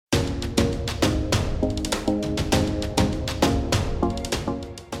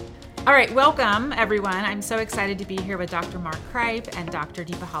All right, welcome everyone. I'm so excited to be here with Dr. Mark Kripe and Dr.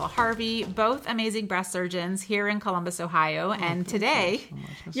 Deepa Harvey, both amazing breast surgeons here in Columbus, Ohio. And today,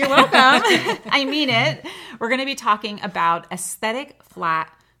 you're welcome. I mean it. We're going to be talking about aesthetic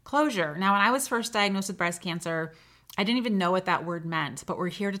flat closure. Now, when I was first diagnosed with breast cancer, I didn't even know what that word meant, but we're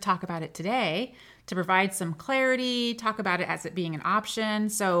here to talk about it today to provide some clarity, talk about it as it being an option.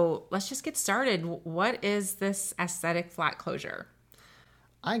 So let's just get started. What is this aesthetic flat closure?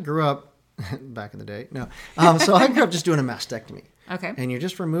 I grew up back in the day. So I grew up just doing a mastectomy. Okay. And you're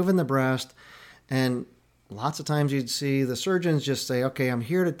just removing the breast. And lots of times you'd see the surgeons just say, okay, I'm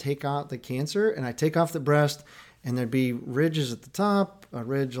here to take out the cancer. And I take off the breast and there'd be ridges at the top, a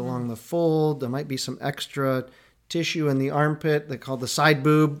ridge along the fold. There might be some extra tissue in the armpit. They call the side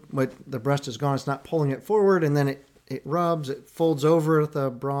boob. But the breast is gone. It's not pulling it forward. And then it rubs, it folds over the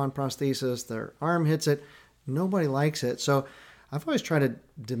bra and prosthesis. Their arm hits it. Nobody likes it. So I've always tried to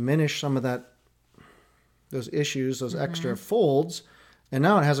diminish some of those issues, those extra folds, and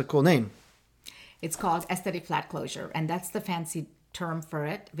now it has a cool name. It's called aesthetic flat closure, and that's the fancy term for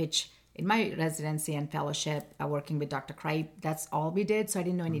it, which in my residency and fellowship, working with Dr. Kripe, that's all we did, so I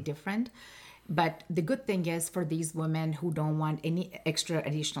didn't know any different. But the good thing is for these women who don't want any extra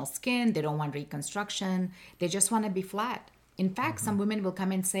additional skin, they don't want reconstruction, they just want to be flat. In fact, some women will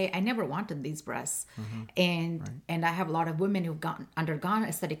come and say, I never wanted these breasts. And I have a lot of women who've undergone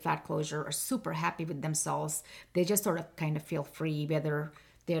aesthetic flat closure, are super happy with themselves. They just sort of kind of feel free, whether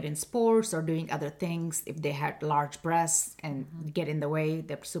they're in sports or doing other things. If they had large breasts and get in the way,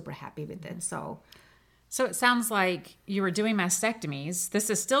 they're super happy with it. So it sounds like you were doing mastectomies.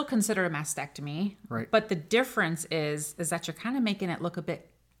 This is still considered a mastectomy. Right. But the difference is that you're kind of making it look a bit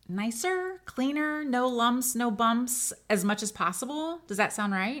nicer, cleaner, no lumps, no bumps, as much as possible. Does that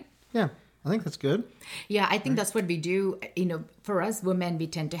sound right? Yeah, I think that's good. yeah, I think that's what we do. You know, for us women, we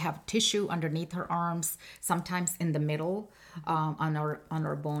tend to have tissue underneath our arms, sometimes in the middle, on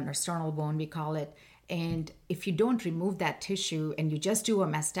our bone, our sternal bone, we call it. And if you don't remove that tissue and you just do a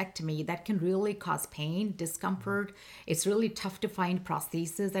mastectomy, that can really cause pain, discomfort. It's really tough to find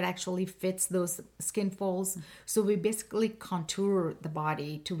prosthesis that actually fits those skin folds. So we basically contour the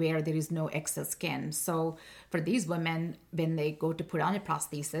body to where there is no excess skin. So for these women, when they go to put on a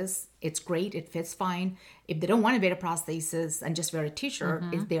prosthesis, it's great, it fits fine. If they don't want to wear a prosthesis and just wear a t-shirt,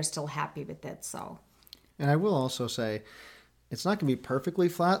 they're still happy with it. So, And I will also say, it's not going to be perfectly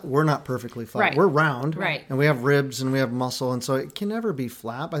flat. We're not perfectly flat. Right. We're round. Right. And we have ribs and we have muscle. And so it can never be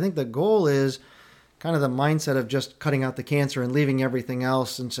flat. But I think the goal is kind of the mindset of just cutting out the cancer and leaving everything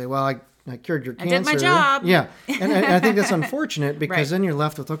else and say, well, I cured your cancer. I did my job. Yeah. And I think that's unfortunate because then you're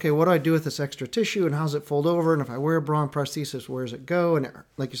left with, okay, what do I do with this extra tissue and how does it fold over? And if I wear a bra and prosthesis, where does it go? And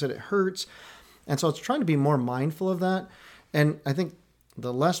like you said, it hurts. And so it's trying to be more mindful of that. And I think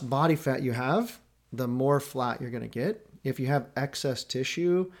the less body fat you have, the more flat you're going to get. If you have excess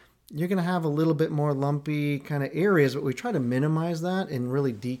tissue, you're going to have a little bit more lumpy kind of areas, but we try to minimize that and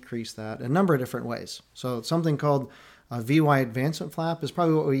really decrease that a number of different ways. So something called a VY advancement flap is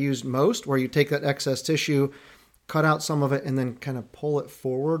probably what we use most, where you take that excess tissue, cut out some of it, and then kind of pull it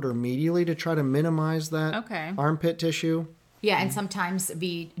forward or medially to try to minimize that armpit tissue. yeah, and sometimes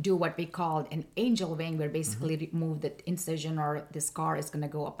we do what we call an angel wing, where basically remove the incision or the scar is going to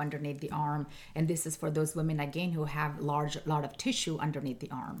go up underneath the arm. And this is for those women, again, who have lot of tissue underneath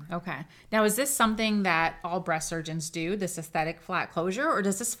the arm. Okay. Now, is this something that all breast surgeons do, this aesthetic flat closure, or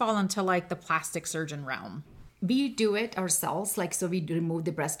does this fall into like the plastic surgeon realm? We do it ourselves, so we remove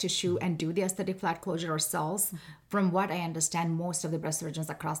the breast tissue and do the aesthetic flat closure ourselves. From what I understand, most of the breast surgeons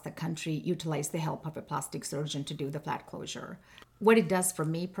across the country utilize the help of a plastic surgeon to do the flat closure. What it does for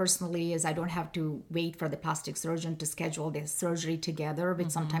me personally is I don't have to wait for the plastic surgeon to schedule the surgery together, which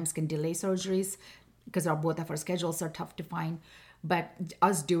sometimes can delay surgeries because both of our schedules are tough to find. But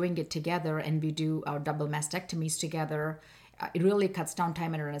us doing it together, and we do our double mastectomies together, it really cuts down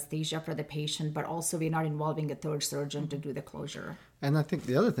time and anesthesia for the patient, but also we're not involving a third surgeon to do the closure. And I think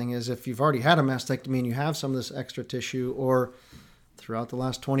the other thing is if you've already had a mastectomy and you have some of this extra tissue, or throughout the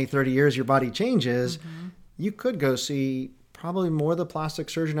last 20, 30 years your body changes, you could go see probably more the plastic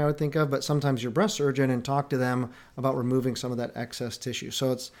surgeon I would think of, but sometimes your breast surgeon, and talk to them about removing some of that excess tissue.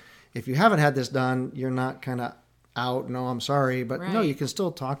 So it's, if you haven't had this done, you're not kind of out, no, I'm sorry, but no, you can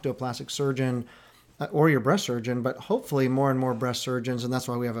still talk to a plastic surgeon or your breast surgeon, but hopefully more and more breast surgeons, and that's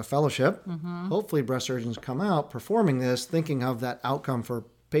why we have a fellowship, hopefully breast surgeons come out performing this, thinking of that outcome for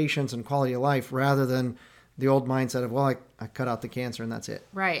patients and quality of life rather than the old mindset of, well, I cut out the cancer and that's it.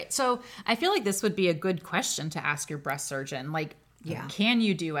 Right. So I feel like this would be a good question to ask your breast surgeon. Like, Yeah. Can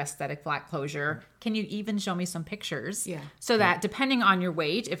you do aesthetic flat closure? Can you even show me some pictures? Yeah. So that depending on your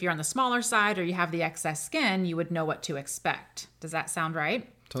weight, if you're on the smaller side or you have the excess skin, you would know what to expect. Does that sound right?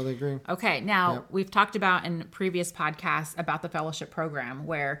 Totally agree. Okay. Now, we've talked about in previous podcasts about the fellowship program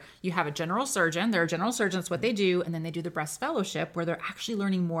where you have a general surgeon. They're a general surgeon. That's what they do. And then they do the breast fellowship where they're actually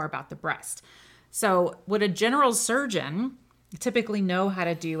learning more about the breast. So would a general surgeon typically know how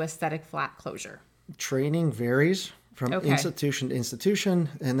to do aesthetic flat closure? Training varies from institution to institution.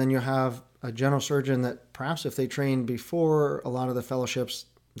 And then you have a general surgeon that perhaps if they trained before a lot of the fellowships,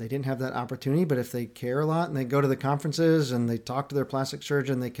 they didn't have that opportunity. But if they care a lot and they go to the conferences and they talk to their plastic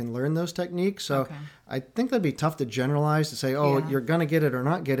surgeon, they can learn those techniques. So I think that'd be tough to generalize to say, you're going to get it or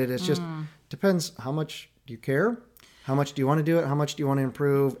not get it. It's just depends how much do you care? How much do you want to do it? How much do you want to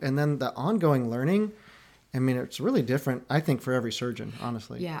improve? And then the ongoing learning, I mean, it's really different, I think, for every surgeon,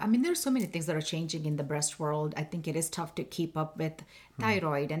 honestly. Yeah, I mean, there's so many things that are changing in the breast world. I think it is tough to keep up with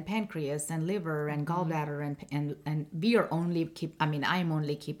thyroid and pancreas and liver and gallbladder and we are only I'm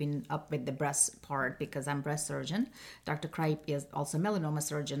only keeping up with the breast part because I'm breast surgeon. Dr. Kripe is also melanoma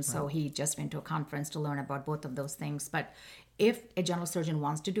surgeon, so he just went to a conference to learn about both of those things. But if a general surgeon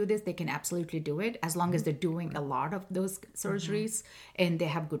wants to do this, they can absolutely do it as long as they're doing a lot of those surgeries and they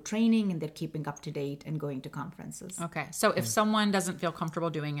have good training and they're keeping up to date and going to conferences. Okay. So if someone doesn't feel comfortable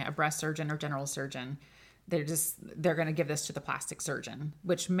doing it, a breast surgeon or general surgeon, they're going to give this to the plastic surgeon,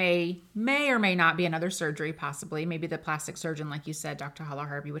 which may or may not be another surgery, possibly. Maybe the plastic surgeon, like you said, Dr.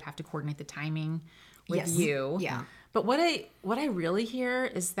 Hala-Harvey, would have to coordinate the timing with you. Yeah. But what I really hear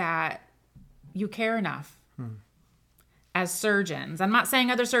is that you care enough. As surgeons, I'm not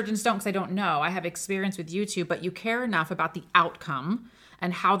saying other surgeons don't because I don't know. I have experience with you two, but you care enough about the outcome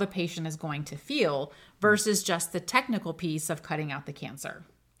and how the patient is going to feel versus just the technical piece of cutting out the cancer.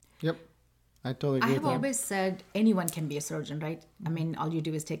 Yep. I totally agree I with have that. always said anyone can be a surgeon, right? I mean, all you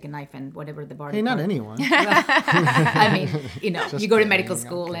do is take a knife and whatever the body. Hey, not anyone. I mean, you go to medical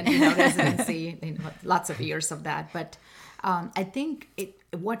school and residency, lots of years of that. But I think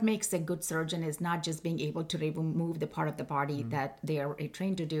what makes a good surgeon is not just being able to remove the part of the body that they are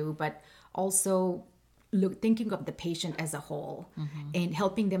trained to do, but also thinking of the patient as a whole and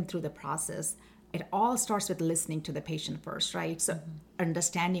helping them through the process. It all starts with listening to the patient first, right? So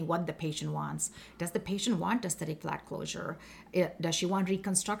understanding what the patient wants. Does the patient want aesthetic flat closure? Does she want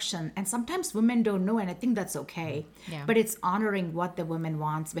reconstruction? And sometimes women don't know, and I think that's okay. Yeah. But it's honoring what the woman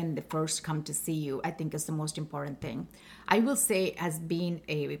wants when they first come to see you, I think is the most important thing. I will say, as being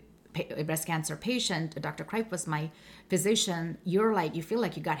a breast cancer patient, Dr. Kripe was my physician. You feel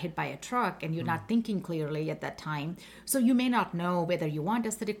like you got hit by a truck and you're not thinking clearly at that time. So you may not know whether you want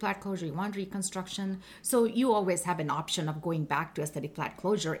aesthetic flat closure, you want reconstruction. So you always have an option of going back to aesthetic flat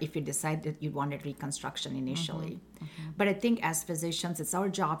closure if you decide that you wanted reconstruction initially. But I think as physicians, it's our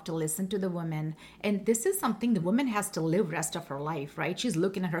job to listen to the woman. And this is something the woman has to live rest of her life, right? She's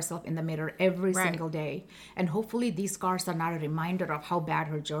looking at herself in the mirror every single day. And hopefully these scars are not a reminder of how bad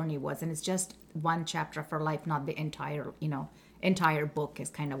her journey was. And it's just one chapter of her life, not the entire book is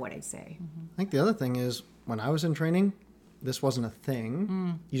kind of what I say. I think the other thing is when I was in training, this wasn't a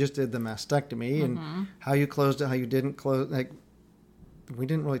thing. You just did the mastectomy and how you closed it, how you didn't close. Like, we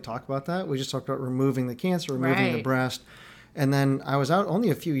didn't really talk about that. We just talked about removing the cancer, removing the breast. And then I was out only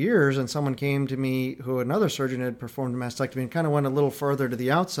a few years and someone came to me who another surgeon had performed a mastectomy and kind of went a little further to the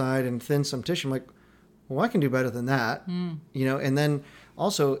outside and thinned some tissue. I'm like, well, I can do better than that. And then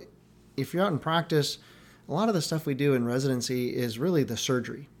also, if you're out in practice, a lot of the stuff we do in residency is really the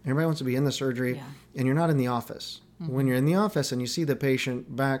surgery. Everybody wants to be in the surgery and you're not in the office. When you're in the office and you see the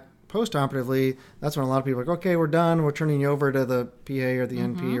patient back post-operatively, that's when a lot of people are like, okay, we're done. We're turning you over to the PA or the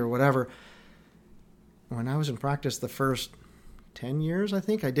NP or whatever. When I was in practice the first 10 years, I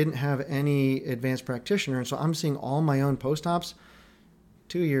think, I didn't have any advanced practitioner. And so I'm seeing all my own post-ops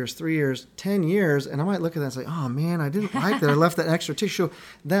 2 years, 3 years, 10 years. And I might look at that and say, oh, man, I didn't like that. I left that extra tissue.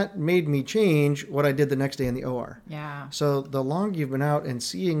 That made me change what I did the next day in the OR. Yeah. So the longer you've been out and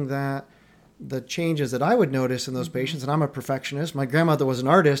seeing that, the changes that I would notice in those patients, and I'm a perfectionist. My grandmother was an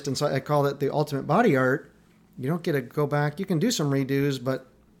artist, and so I call it the ultimate body art. You don't get to go back. You can do some redos, but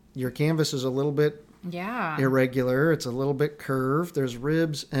your canvas is a little bit irregular. It's a little bit curved. There's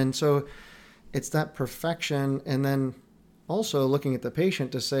ribs. And so it's that perfection. And then also looking at the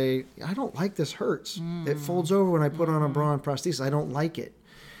patient to say, I don't like this hurts. It folds over when I put on a bra and prosthesis. I don't like it.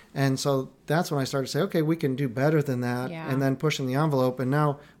 And so that's when I started to say, okay, we can do better than that. And then pushing the envelope. And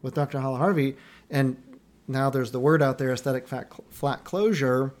now with Dr. Hala-Harvey, and now there's the word out there, aesthetic flat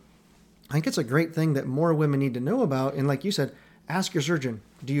closure. I think it's a great thing that more women need to know about. And like you said, ask your surgeon,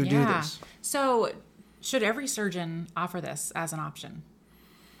 do you do this? So should every surgeon offer this as an option?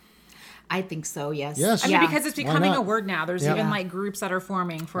 I think so, yes. Yes. I mean, because it's becoming not? a word now. There's Yeah. even like groups that are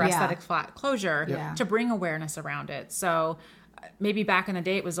forming for Yeah. aesthetic flat closure Yeah. to bring awareness around it. So maybe back in the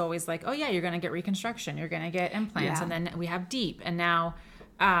day, it was always like, oh yeah, you're going to get reconstruction, you're going to get implants, Yeah. and then we have deep. And now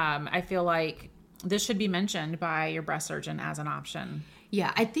I feel like this should be mentioned by your breast surgeon as an option.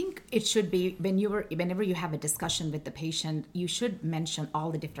 Yeah, I think it should be whenever you have a discussion with the patient, you should mention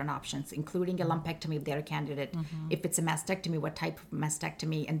all the different options, including a lumpectomy if they're a candidate. If it's a mastectomy, what type of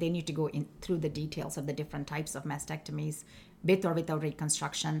mastectomy, and they need to go in through the details of the different types of mastectomies, with or without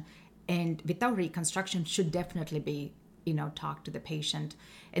reconstruction. And without reconstruction should definitely be, talk to the patient.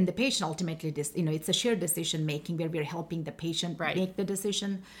 And the patient ultimately, it's a shared decision making where we're helping the patient make the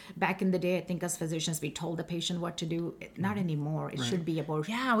decision. Back in the day, I think as physicians, we told the patient what to do. Not anymore. It should be about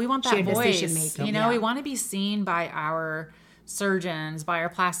We want that shared voice. decision-making. We want to be seen by our surgeons, by our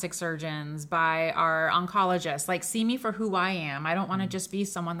plastic surgeons, by our oncologists. Like, see me for who I am. I don't want to just be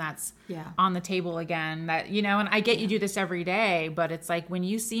someone that's on the table again. That and I get you do this every day, but it's like when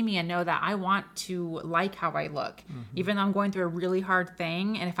you see me and know that I want to like how I look, even though I'm going through a really hard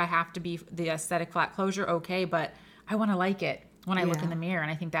thing, and if I have to be the aesthetic flat closure, okay, but I want to like it when I look in the mirror.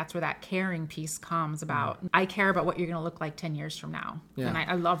 And I think that's where that caring piece comes about. I care about what you're going to look like 10 years from now. And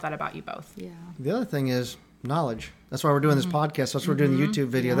I love that about you both. Yeah. The other thing is knowledge. That's why we're doing this podcast. That's why we're doing the YouTube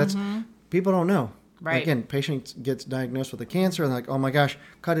video. That's people don't know. Right. Again, patient gets diagnosed with a cancer and they're like, oh my gosh,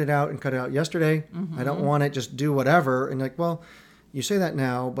 cut it out yesterday. I don't want it. Just do whatever. And like, well, you say that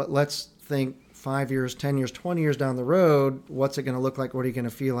now, but let's think 5 years, 10 years, 20 years down the road. What's it going to look like? What are you going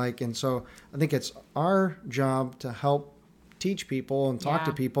to feel like? And so I think it's our job to help teach people and talk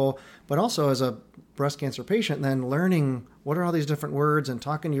to people, but also as a breast cancer patient, then learning what are all these different words and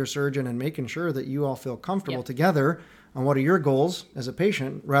talking to your surgeon and making sure that you all feel comfortable together on what are your goals as a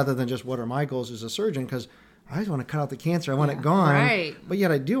patient rather than just what are my goals as a surgeon, because I just want to cut out the cancer. I want it gone. Right. But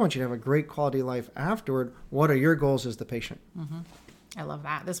yet I do want you to have a great quality of life afterward. What are your goals as the patient? I love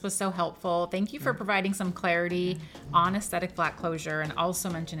that. This was so helpful. Thank you for providing some clarity on aesthetic flat closure and also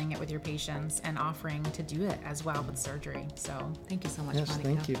mentioning it with your patients and offering to do it as well with surgery. So Thank you so much, Yes, Monica.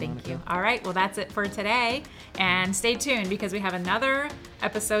 thank you. thank Monica. you. All right. Well, that's it for today. And stay tuned because we have another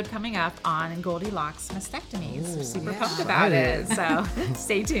episode coming up on Goldilocks mastectomies. We're super pumped about it. So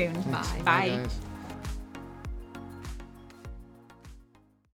stay tuned. Bye. Bye, guys.